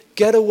we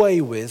get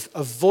away with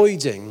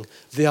avoiding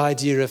the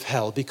idea of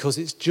hell because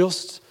it's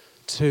just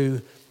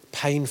too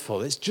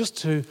painful? It's just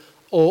too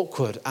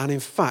awkward. And in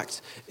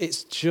fact,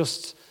 it's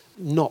just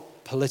not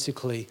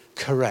politically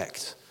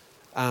correct.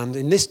 And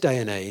in this day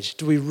and age,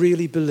 do we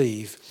really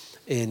believe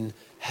in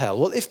hell?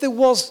 Well, if there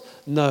was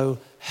no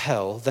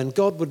hell, then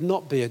God would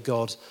not be a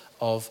God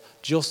of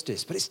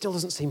justice. But it still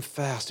doesn't seem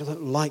fair. I still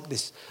don't like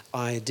this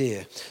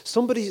idea.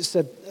 Somebody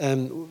said,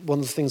 one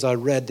of the things I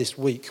read this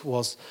week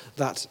was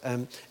that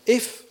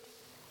if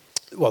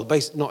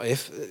not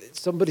if,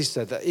 somebody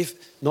said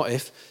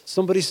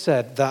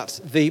that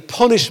the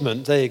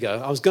punishment, there you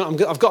go, I've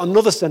got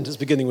another sentence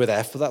beginning with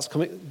F,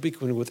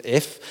 beginning with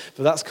if,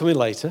 but that's coming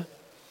later.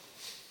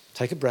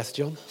 Take a breath,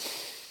 John.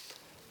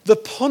 The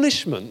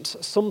punishment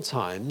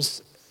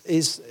sometimes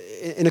is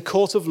in a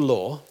court of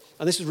law,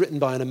 and this was written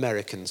by an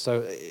American,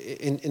 so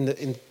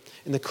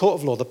in the court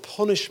of law, the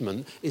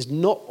punishment is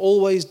not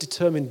always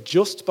determined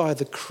just by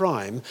the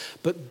crime,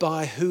 but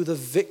by who the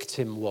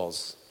victim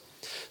was.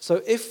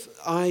 So if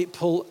I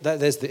pull,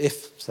 there's the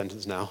if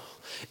sentence now.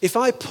 If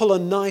I pull a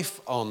knife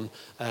on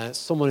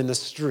someone in the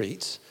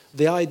street,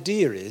 the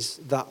idea is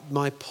that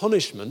my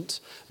punishment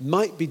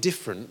might be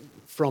different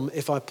from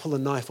if I pull a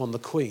knife on the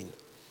Queen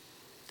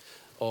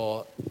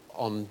or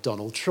on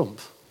Donald Trump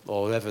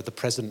or whoever the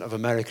president of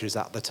America is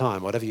at the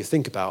time. Whatever you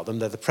think about them,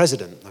 they're the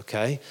president,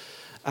 okay?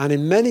 And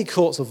in many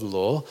courts of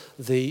law,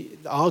 the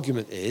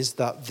argument is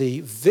that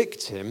the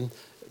victim,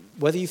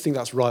 whether you think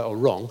that's right or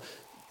wrong,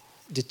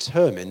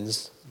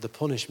 determines the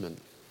punishment.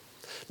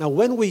 Now,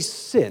 when we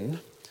sin,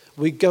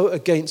 we go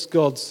against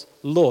God's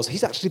laws.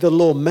 He's actually the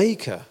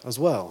lawmaker as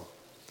well.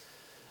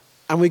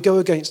 And we go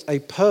against a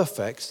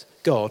perfect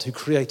God who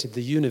created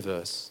the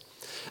universe.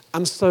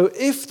 And so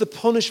if the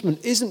punishment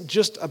isn't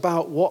just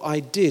about what I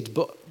did,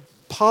 but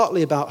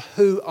partly about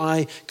who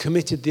I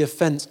committed the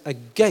offence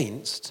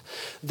against,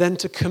 then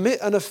to commit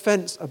an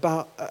offence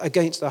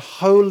against a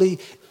holy,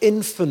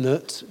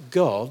 infinite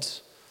God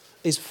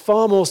is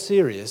far more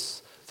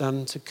serious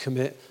than to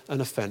commit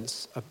an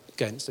offence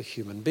against a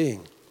human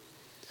being.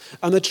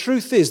 And the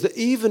truth is that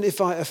even if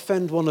I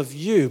offend one of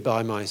you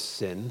by my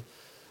sin,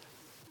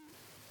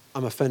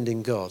 I'm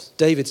offending God.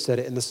 David said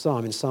it in the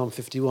Psalm, in Psalm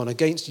 51,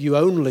 against you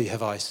only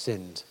have I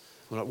sinned.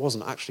 Well, it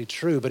wasn't actually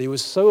true, but he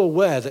was so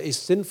aware that his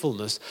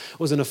sinfulness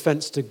was an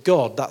offence to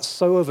God, that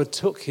so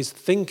overtook his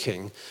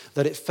thinking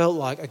that it felt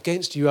like,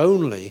 against you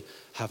only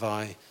have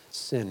I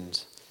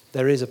sinned.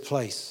 There is a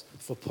place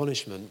for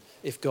punishment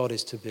if God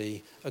is to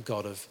be a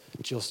God of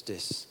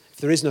justice. If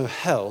there is no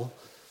hell,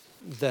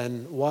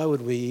 then why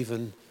would we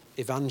even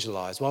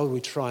evangelize? Why would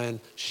we try and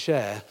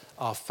share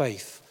our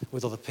faith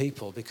with other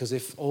people? Because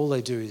if all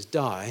they do is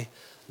die,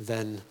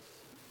 then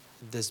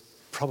there's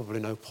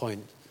probably no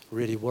point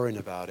really worrying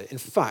about it. In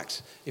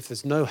fact, if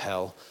there's no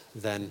hell,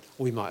 then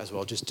we might as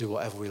well just do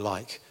whatever we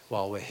like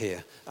while we're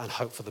here and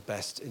hope for the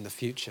best in the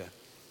future.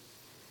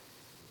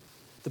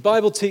 The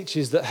Bible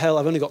teaches that hell,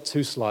 I've only got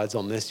 2 slides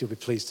on this, you'll be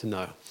pleased to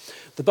know.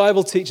 The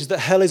Bible teaches that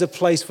hell is a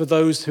place for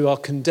those who are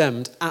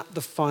condemned at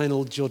the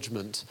final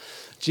judgment.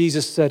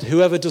 Jesus said,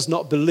 whoever does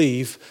not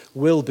believe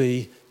will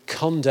be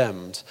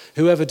condemned.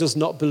 Whoever does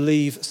not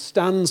believe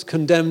stands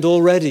condemned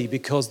already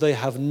because they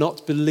have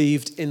not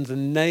believed in the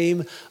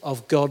name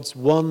of God's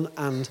one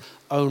and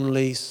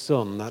only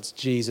Son. That's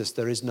Jesus.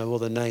 There is no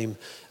other name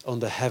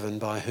under heaven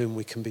by whom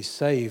we can be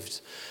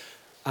saved.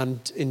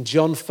 And in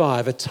John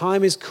 5, a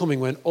time is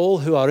coming when all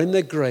who are in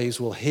their graves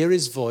will hear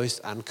his voice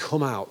and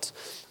come out.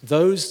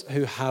 Those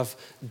who have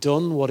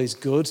done what is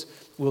good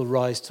will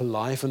rise to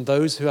life, and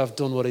those who have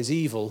done what is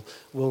evil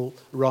will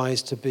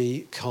rise to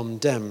be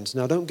condemned.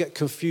 Now, don't get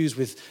confused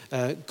with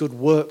good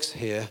works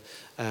here.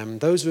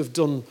 Those who have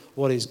done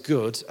what is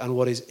good and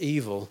what is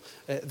evil,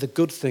 the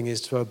good thing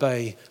is to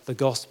obey the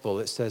gospel.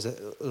 It says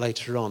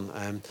later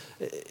on,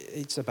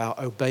 it's about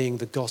obeying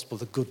the gospel,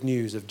 the good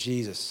news of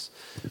Jesus.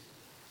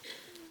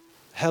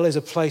 Hell is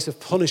a place of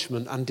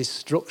punishment and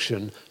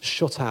destruction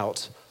shut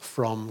out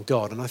from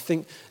God. And I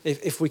think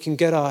if we can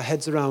get our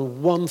heads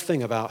around one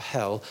thing about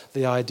hell,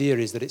 the idea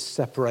is that it's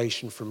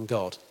separation from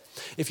God.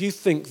 If you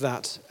think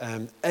that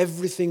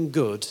everything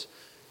good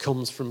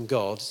comes from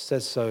God, it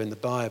says so in the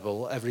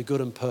Bible, every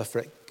good and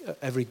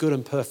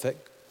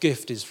perfect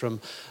gift is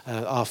from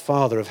our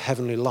Father of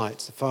heavenly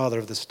lights, the Father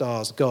of the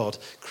stars, God,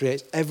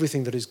 creates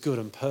everything that is good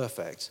and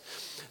perfect,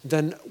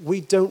 then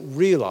we don't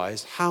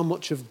realize how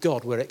much of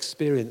God we're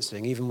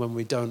experiencing even when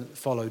we don't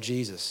follow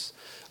Jesus.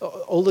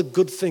 All the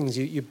good things,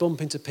 you bump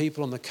into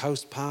people on the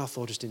coast path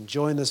or just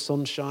enjoying the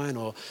sunshine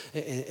or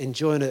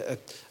enjoying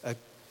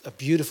a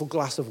beautiful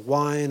glass of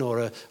wine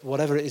or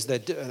whatever it is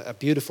a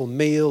beautiful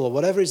meal or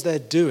whatever it is they're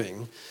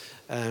doing.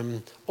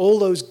 All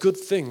those good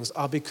things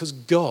are because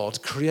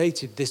God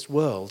created this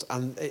world,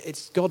 and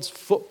it's God's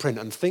footprint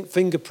and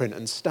fingerprint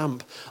and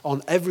stamp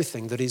on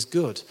everything that is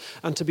good.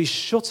 And to be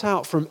shut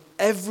out from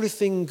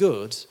everything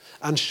good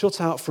and shut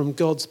out from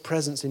God's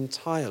presence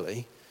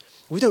entirely,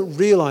 we don't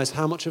realize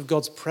how much of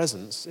God's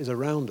presence is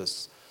around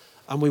us,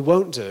 and we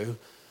won't do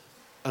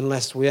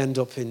unless we end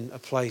up in a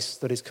place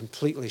that is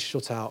completely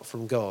shut out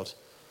from God.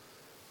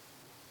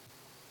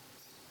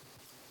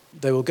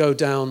 They will go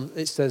down,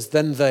 it says,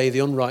 then they, the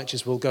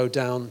unrighteous, will go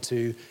down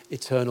to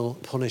eternal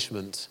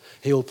punishment.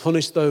 He will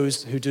punish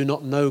those who do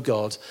not know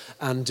God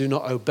and do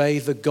not obey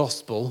the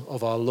gospel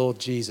of our Lord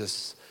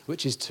Jesus,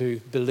 which is to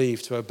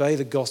believe. To obey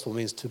the gospel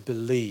means to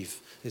believe.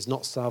 It's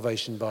not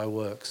salvation by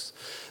works.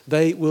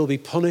 They will be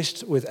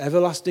punished with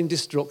everlasting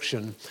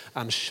destruction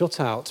and shut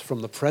out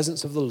from the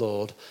presence of the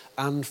Lord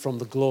and from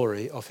the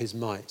glory of his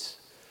might.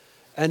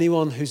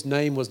 Anyone whose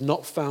name was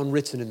not found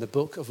written in the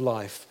book of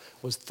life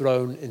was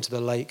thrown into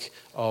the lake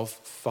of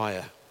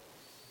fire.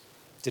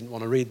 Didn't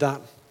want to read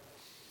that,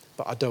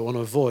 but I don't want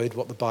to avoid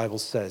what the Bible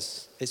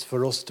says. It's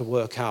for us to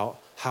work out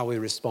how we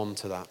respond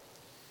to that.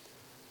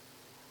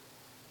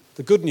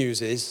 The good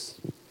news is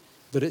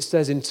that it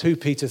says in 2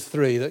 Peter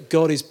 3 that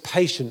God is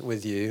patient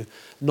with you,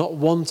 not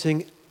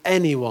wanting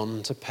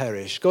anyone to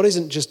perish. God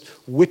isn't just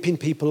whipping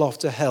people off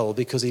to hell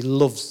because he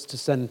loves to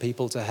send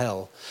people to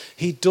hell.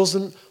 He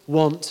doesn't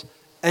want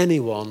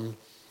anyone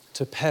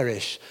to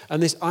perish.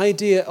 And this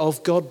idea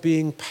of God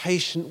being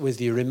patient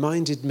with you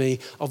reminded me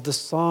of the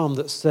psalm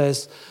that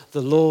says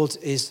the Lord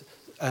is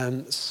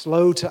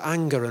slow to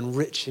anger and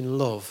rich in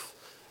love.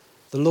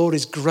 The Lord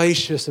is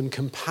gracious and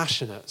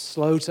compassionate,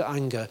 slow to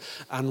anger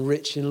and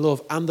rich in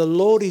love. And the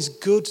Lord is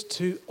good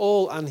to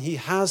all, and he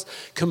has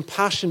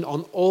compassion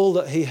on all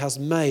that he has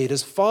made.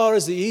 As far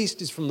as the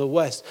east is from the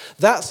west,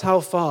 that's how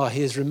far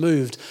he has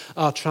removed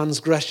our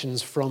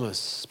transgressions from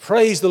us.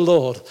 Praise the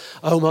Lord,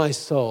 O my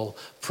soul.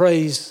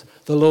 Praise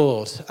the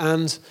Lord.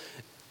 And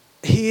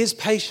he is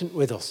patient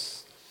with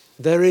us.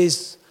 There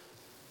is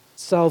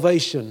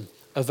salvation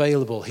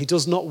available. He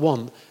does not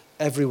want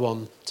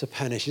everyone to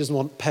perish. He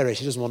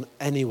doesn't want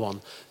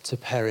anyone to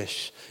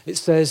perish. It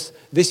says,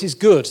 this is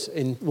good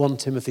in 1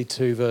 Timothy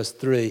 2 verse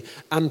 3,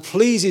 and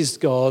pleases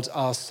God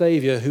our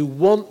Saviour, who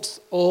wants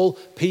all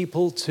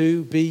people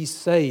to be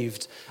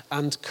saved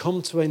and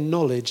come to a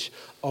knowledge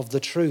of the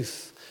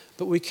truth.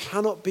 But we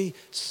cannot be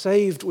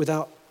saved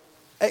without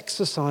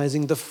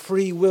exercising the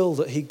free will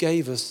that he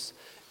gave us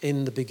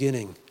in the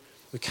beginning.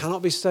 We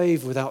cannot be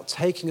saved without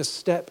taking a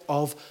step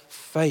of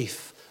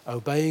faith,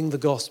 obeying the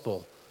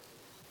gospel.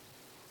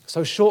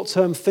 So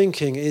short-term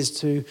thinking is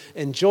to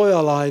enjoy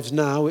our lives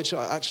now, which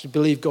I actually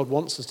believe God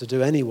wants us to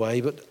do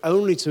anyway, but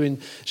only to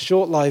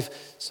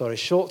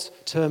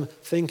short-term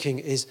thinking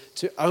is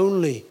to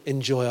only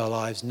enjoy our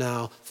lives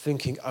now,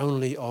 thinking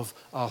only of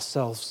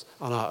ourselves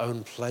and our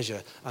own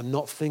pleasure and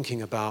not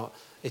thinking about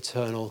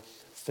eternal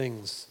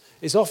things.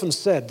 It's often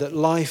said that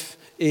life's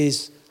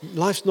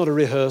not a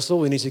rehearsal.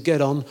 We need to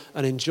get on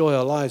and enjoy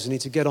our lives. We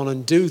need to get on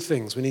and do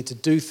things. We need to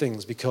do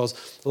things because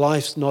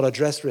life's not a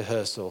dress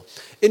rehearsal.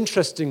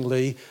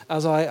 Interestingly,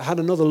 as I had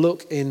another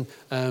look in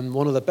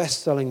one of the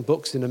best-selling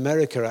books in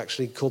America,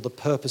 actually, called The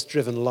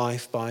Purpose-Driven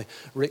Life by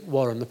Rick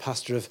Warren, the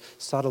pastor of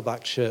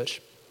Saddleback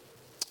Church,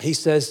 he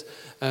says,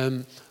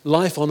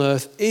 life on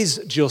earth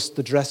is just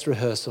the dress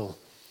rehearsal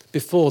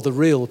before the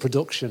real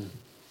production.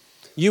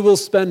 You will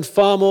spend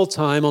far more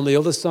time on the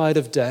other side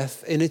of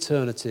death in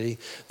eternity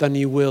than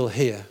you will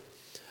here.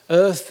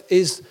 Earth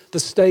is the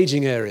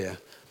staging area,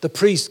 the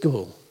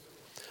preschool,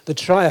 the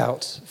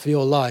tryout for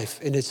your life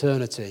in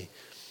eternity.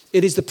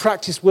 It is the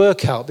practice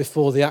workout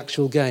before the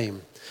actual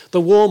game,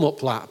 the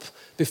warm-up lap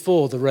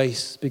before the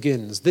race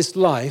begins. This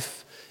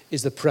life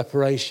is the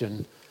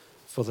preparation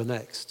for the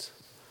next.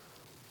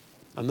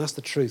 And that's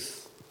the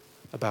truth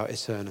about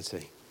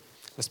eternity.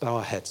 Let's bow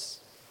our heads.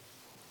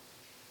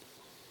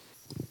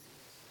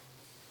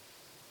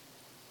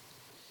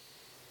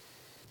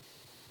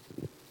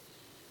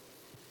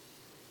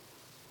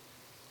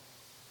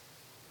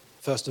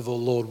 First of all,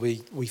 Lord,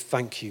 we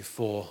thank you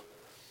for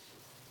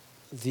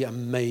the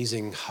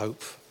amazing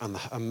hope and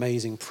the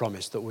amazing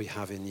promise that we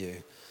have in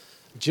you.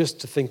 Just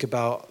to think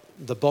about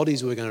the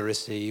bodies we're going to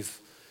receive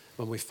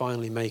when we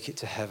finally make it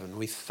to heaven.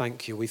 We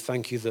thank you. We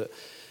thank you that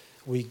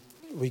we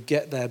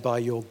get there by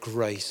your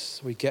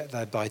grace. We get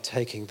there by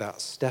taking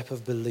that step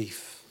of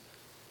belief.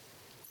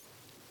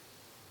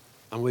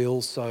 And we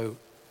also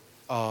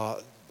are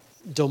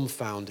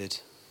dumbfounded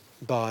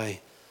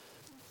by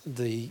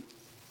the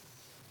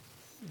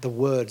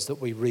words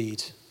that we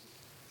read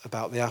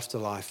about the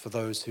afterlife for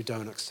those who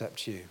don't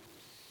accept you.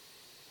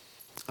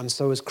 And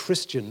so as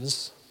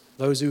Christians,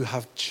 those who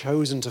have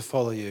chosen to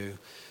follow you,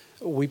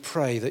 we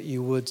pray that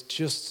you would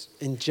just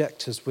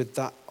inject us with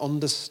that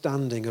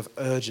understanding of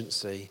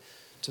urgency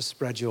to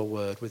spread your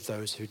word with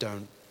those who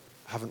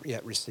haven't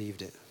yet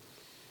received it.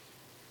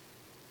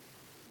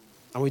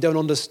 And we don't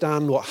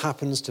understand what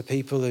happens to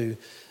people who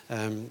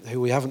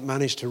we haven't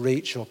managed to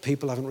reach or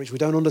people haven't reached. We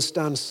don't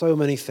understand so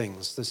many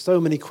things. There's so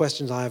many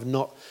questions I have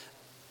not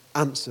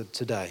answered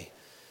today.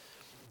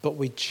 But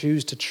we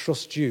choose to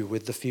trust you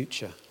with the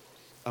future.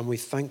 And we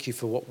thank you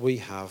for what we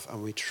have,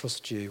 and we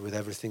trust you with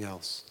everything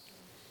else.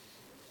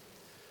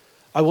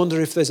 I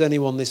wonder if there's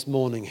anyone this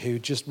morning who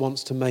just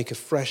wants to make a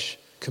fresh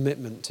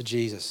commitment to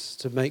Jesus,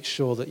 to make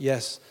sure that,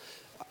 yes,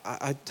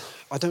 I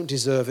don't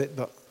deserve it,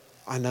 but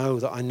I know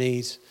that I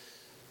need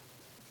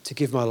to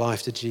give my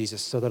life to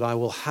Jesus so that I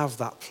will have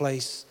that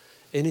place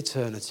in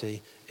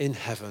eternity, in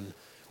heaven,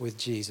 with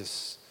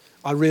Jesus.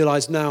 I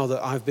realize now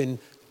that I've been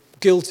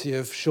guilty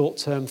of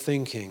short-term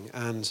thinking,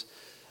 and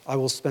I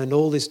will spend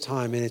all this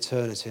time in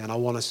eternity, and I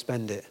want to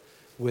spend it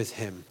with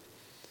him.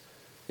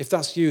 If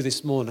that's you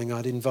this morning,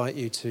 I'd invite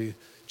you to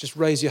just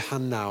raise your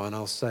hand now, and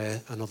I'll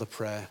say another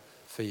prayer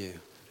for you.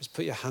 Just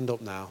put your hand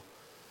up now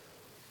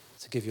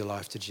to give your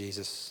life to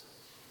Jesus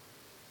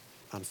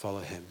and follow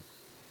him.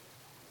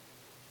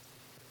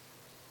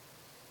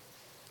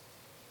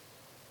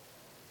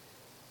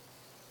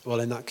 Well,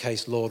 in that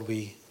case, Lord,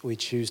 we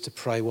choose to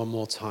pray one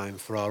more time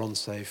for our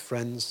unsaved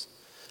friends,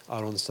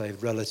 our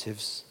unsaved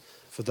relatives,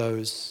 for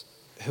those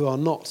who are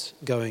not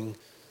going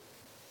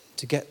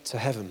to get to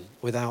heaven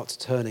without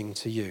turning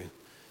to you,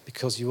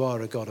 because you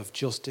are a God of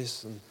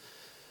justice. And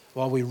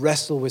while we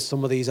wrestle with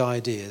some of these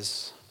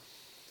ideas,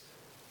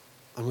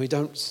 and we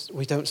don't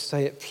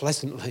say it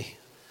pleasantly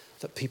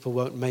that people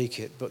won't make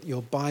it, but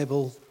your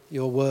Bible,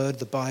 your word,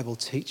 the Bible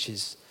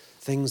teaches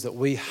things that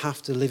we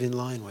have to live in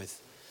line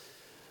with.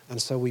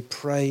 And so we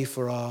pray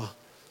for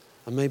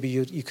and maybe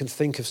you can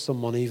think of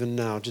someone even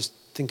now, just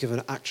think of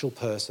an actual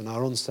person,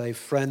 our unsaved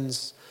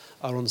friends,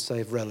 our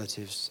unsaved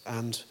relatives,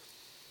 and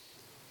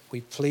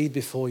we plead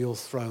before your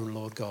throne,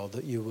 Lord God,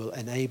 that you will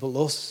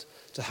enable us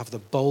to have the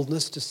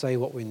boldness to say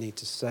what we need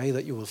to say,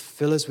 that you will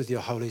fill us with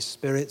your Holy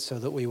Spirit so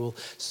that we will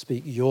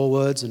speak your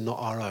words and not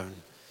our own.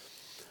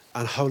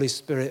 And Holy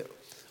Spirit,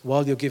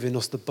 while you're giving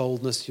us the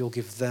boldness, you'll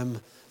give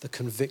them the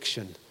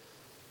conviction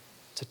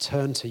to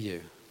turn to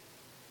you.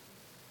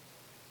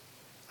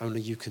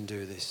 Only you can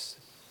do this.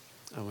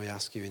 And we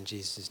ask you in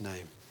Jesus'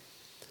 name.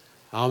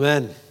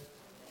 Amen.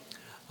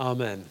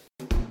 Amen.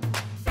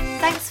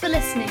 Thanks for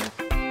listening.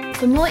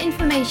 For more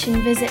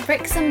information, visit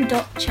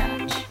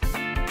brixham.church.